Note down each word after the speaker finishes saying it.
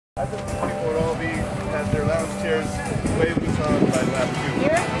People would all be at their lounge chairs waving us on by lap 2.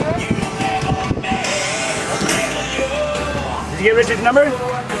 Did you get Richard's number?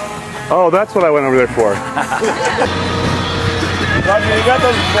 Oh, that's what I went over there for. Roger, you got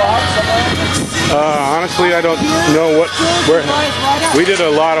those blocks somewhere? Honestly, I don't know where. We did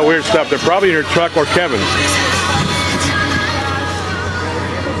a lot of weird stuff. They're probably in your truck or Kevin's.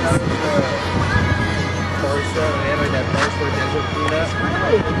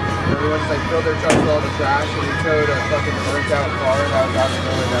 Everyone's like filled their trucks with all the trash, and we towed a fucking burnt out car and I was out in the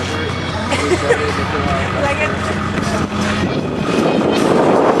middle of the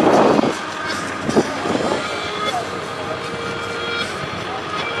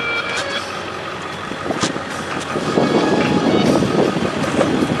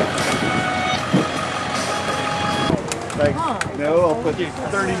Like, no, I'll put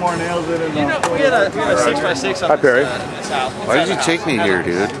 30 more nails in it. We had a 6x6 on Hi, Perry. This house. Why did you take me here,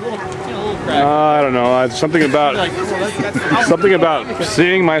 dude? I don't know. Something about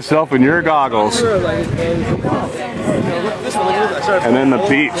seeing myself in your goggles, and then the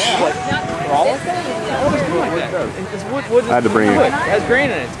beach. I had to bring it. It has grain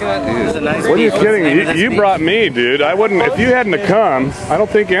in it. It's nice. What are you kidding? You brought me, dude. I wouldn't. If you hadn't have come, I don't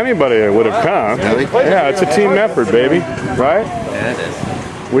think anybody would have come. Really? Yeah, it's a team effort, baby. Right? Yeah, it is.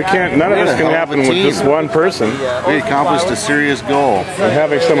 We can't. None of this can happen with just one person. We accomplished a serious goal. And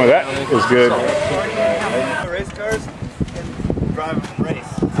having some of that is good. Race cars and drive a race.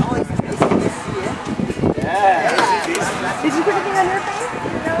 Did you put anything on your face?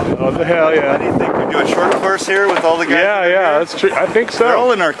 Oh, the hell yeah. What do you think? We do a short course here with all the guys? Yeah, that's true. I think so. They're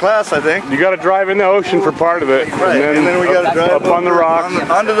all in our class, I think. You got to drive in the ocean for part of it, Right, and then we got to drive up on the rock,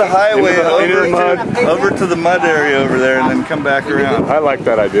 onto the highway, into the mud, over to the mud area over there, and then come back around. I like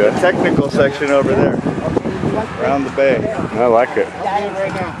that idea. The technical section over there, around the bay. I like it.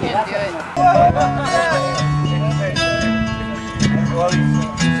 Well, you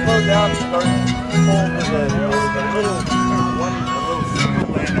slow down, start pulling the little lane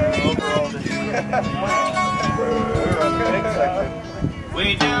over all this. We're on the big section.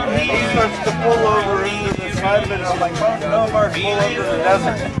 And he starts to pull over into the side of it. I'm like, no, Mark, pull over the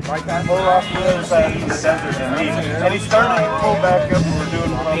desert. Pull off the other side of the desert. And he started to pull back up, and we're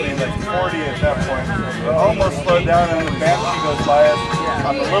doing probably like 40 at that point. But almost slowed down, and the Banshee goes by us.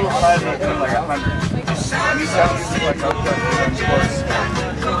 On the little side of it, it's like 100. And he sounds like I'm close.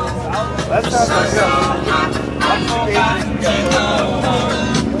 That sounds like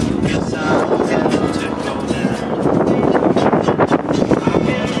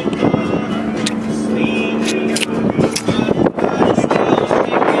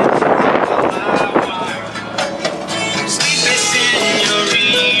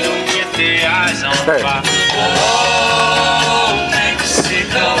Hey.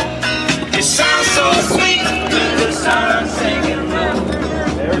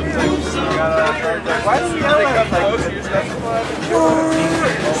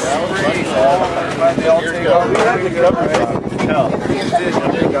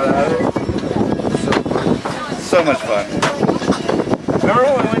 So much fun. Remember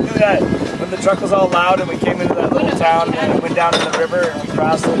when we went through that, when the truck was all loud and we came into that little town and then we went down to the river and we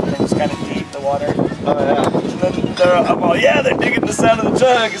crossed it and it was kind of deep, the water? Oh yeah. And then I'm all, yeah, they're digging the sound of the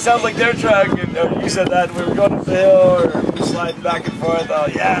truck. It sounds like their truck. And you said that and we were going up the hill or we were sliding back and forth. Oh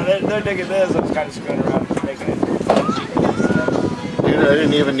yeah, they're digging this. I was kind of screwing around and making it fun. Dude, I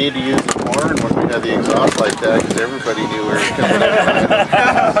didn't even need to use the horn when we had the exhaust like that because everybody knew we were coming in.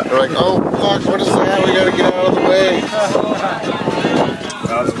 They're like, oh fuck, what is that? We gotta get out of the way.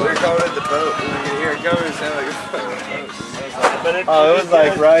 We're coming in the boat. We can hear it coming. But Oh, it was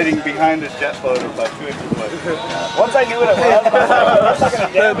like riding behind a jet boat about 2 inches away. once I knew what it was, I was not going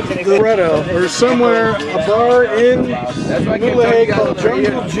to damage anything. Loretto, or somewhere, a bar in Mulahey called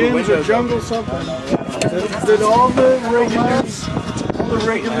Jungle Gyms or Jungle something. That all the regulars,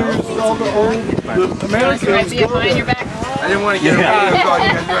 all the old Americans go there. I didn't want to get around.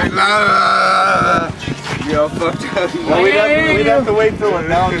 You know, fucked up. Well, we'd have to wait till a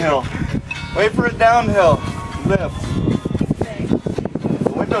downhill. Wait for a downhill lift.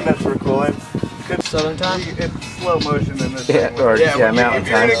 The window nets were cool. Southern time? It's slow motion in this Yeah, thing. or mountain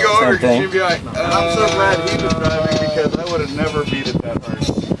time. If you're gonna go over, Same you'd be like, I'm so glad he was driving because I would have never beat it that hard.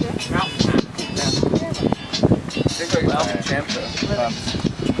 Mountain champ.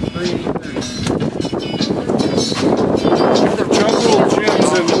 The Jungle Gyms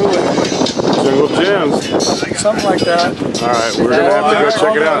in Mulahey. Jungle Gyms. something like that. All right, we're gonna have to go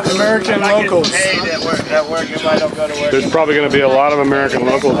check it out. American locals. Paid at work if I don't go to work. There's probably gonna be a lot of American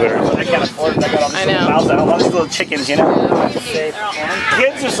locals there. I can't afford it. I got all these little mouths. I don't want these little chickens, you know?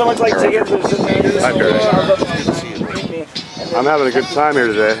 Kids are so much like chickens. They're sitting there. I'm having a good time here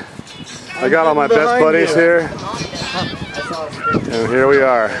today. I got all my best buddies here. And here we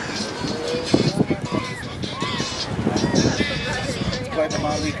are. Quite a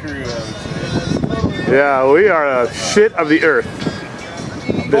motley crew, I would say. Yeah, we are the shit of the earth.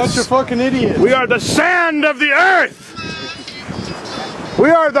 Bunch of fucking idiots. We are the sand of the earth. We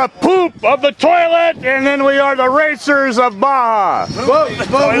are the poop of the toilet, and then we are the racers of Baja. But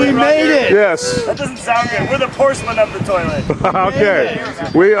we made it. Yes. That doesn't sound good. We're the porcelain of the toilet. Okay.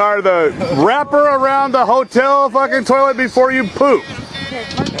 We are the wrapper around the hotel fucking toilet before you poop.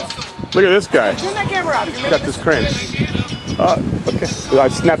 Look at this guy. Turn that camera off. Got this crane. Okay. I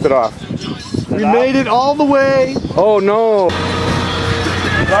snapped it off. We made it all the way. Oh no.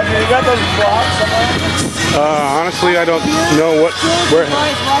 Roger, you got those blocks somewhere? Honestly, I don't know where.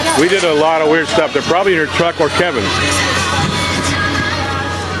 We did a lot of weird stuff. They're probably in your truck or Kevin's.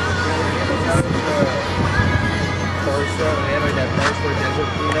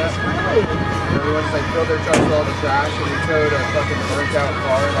 Everyone's like filled their trucks with all the trash, and we towed a fucking burnt out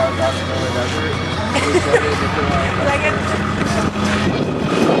car that was out in the middle of the desert.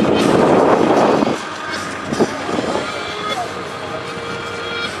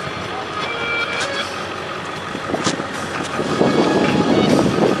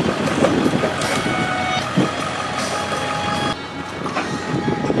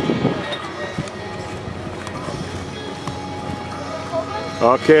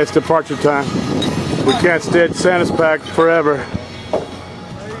 Okay, it's departure time. We can't stay at Santispac forever.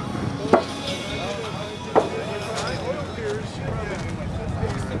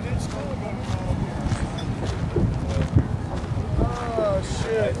 Oh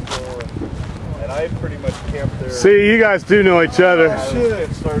shit. And I pretty much camped there. See, you guys do know each other. Shit.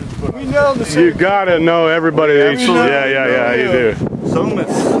 We know the same. You gotta know everybody. Yeah, you do.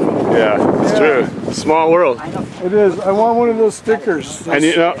 Yeah, it's true. Small world. It is. I want one of those stickers. And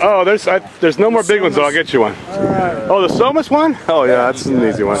you know, oh, there's no more big ones, so I'll get you one. Oh, the Somas one? Oh yeah, that's an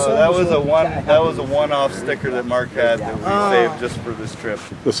easy one. So that was a one-off sticker that Mark had that we saved just for this trip.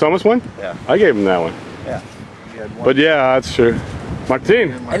 The Somas one? Yeah. I gave him that one. Yeah. But yeah, that's true.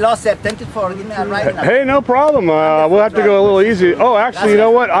 Martin. I lost it. Thank you for giving me a ride. Hey, no problem. We'll have to go a little easy. Oh, actually, you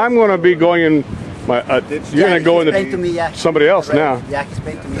know what? I'm going to be going in my. You're going to go into somebody else now. Yeah,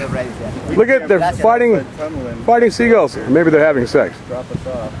 explain to me already. Yeah. Look at they're fighting seagulls. Maybe they're having sex. Drop us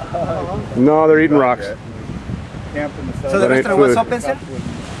off. No, they're eating rocks. Camped in the So the That ain't restaurant was food. open, sir?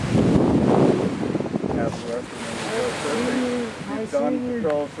 Dawn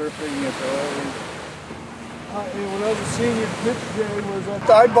patrol surfing at the When I was a senior, pitch day was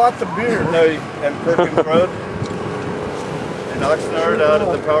I bought the beer. No, and Perkins Road in Oxnard out at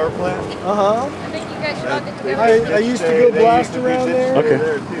the power plant. Uh-huh. I think you guys should all get together. I used to go blast around there. Okay.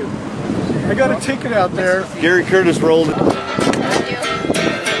 There too. I got a ticket out there. Gary Curtis rolled it.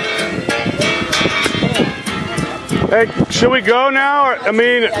 Hey, should we go now? Or, I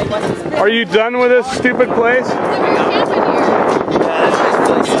mean, are you done with this stupid place?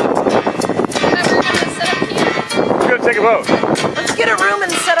 We're gonna take a boat. Let's get a room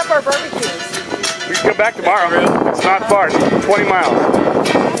and set up our barbecues. We can come back tomorrow. It's not far. It's 20 miles.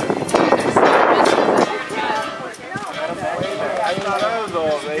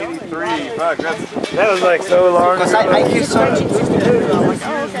 That was like so long. Because I hear some.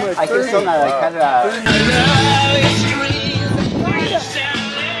 I hear some. I had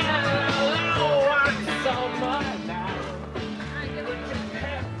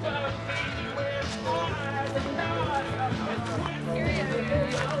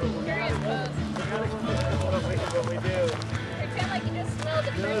Pretend like you just smelled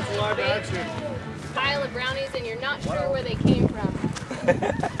the Christmas pile of brownies and you're not sure where they came from.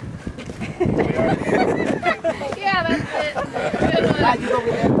 Yeah, that's it. Good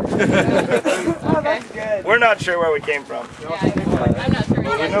one. We're not sure where we came from. I'm not sure.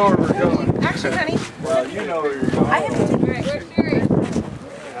 We know where we're going. Actually, honey, Well, you know where you're going. I have to take We're curious.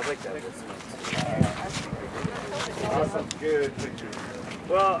 Awesome. Good picture.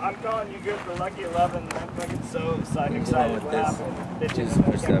 Well, I'm calling you good for Lucky 11. I'm fucking so excited what happened. Bitches.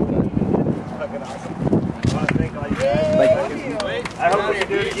 Fucking awesome. I want to thank all you guys. I hope we can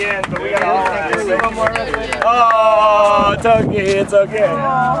do it again, but we got all that. Oh, it's okay. It's okay.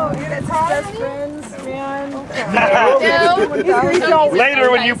 Oh, you're best friends, man. No.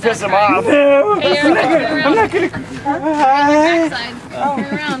 Later when you piss him off. I'm not gonna cry. Turn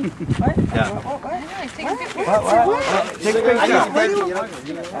around. Take a picture.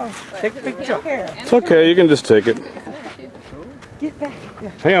 Take a picture. It's okay, you can just take it.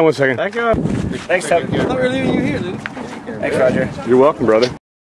 Hang on one second. Thanks, Ted. I thought we were leaving you here, dude. Thanks, Roger. You're welcome, brother.